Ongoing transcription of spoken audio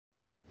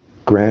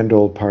Grand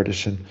Old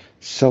Partisan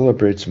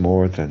celebrates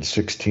more than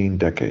 16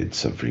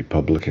 decades of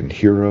Republican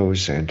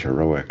heroes and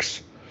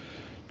heroics.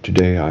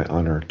 Today I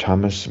honor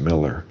Thomas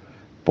Miller,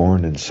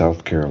 born in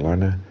South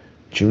Carolina,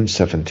 June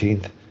 17,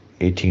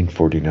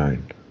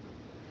 1849.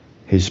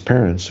 His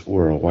parents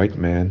were a white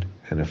man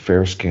and a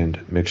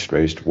fair-skinned,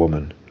 mixed-raced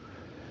woman.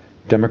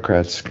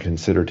 Democrats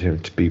considered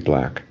him to be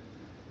black.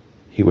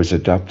 He was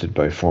adopted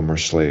by former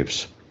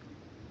slaves.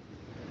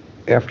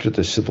 After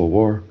the Civil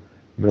War,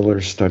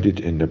 Miller studied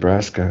in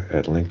Nebraska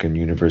at Lincoln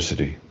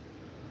University.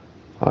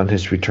 On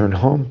his return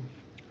home,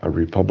 a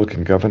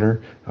Republican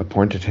governor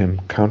appointed him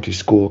county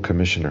school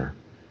commissioner.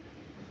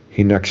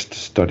 He next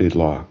studied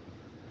law.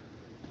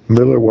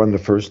 Miller won the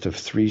first of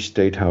 3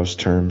 state house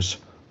terms,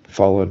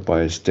 followed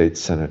by a state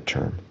senate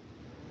term.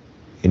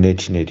 In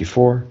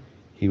 1884,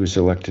 he was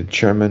elected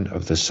chairman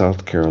of the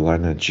South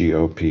Carolina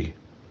GOP.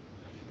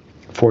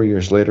 4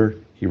 years later,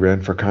 he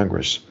ran for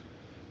Congress,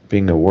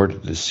 being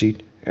awarded the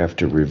seat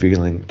after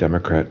revealing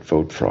Democrat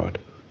vote fraud.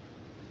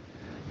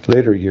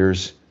 Later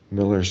years,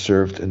 Miller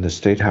served in the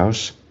State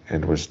House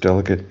and was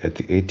delegate at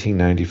the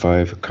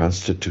 1895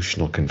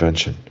 Constitutional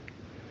Convention.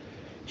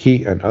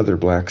 He and other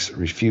blacks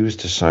refused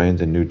to sign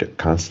the new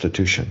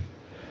Constitution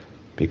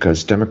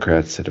because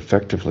Democrats had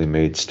effectively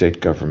made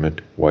state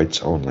government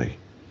whites only.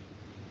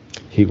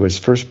 He was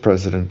first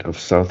president of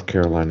South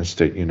Carolina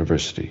State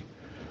University,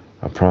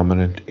 a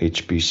prominent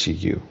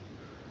HBCU.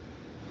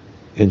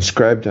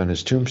 Inscribed on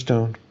his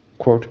tombstone,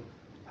 quote,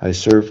 "I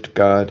served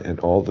God and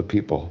all the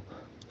people,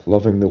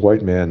 loving the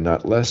white man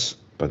not less,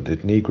 but the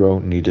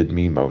Negro needed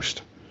me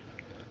most."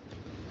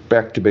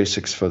 Back to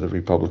basics for the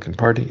Republican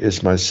Party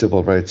is my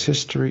civil rights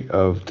history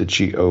of the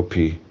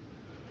GOP.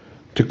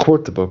 To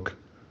quote the book,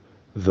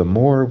 "The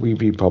more we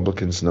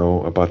Republicans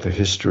know about the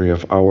history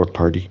of our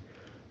party,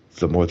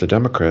 the more the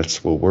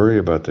Democrats will worry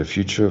about the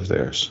future of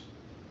theirs."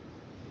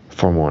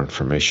 For more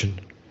information,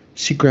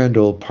 see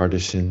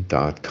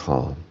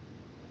grandoldpartisan.com.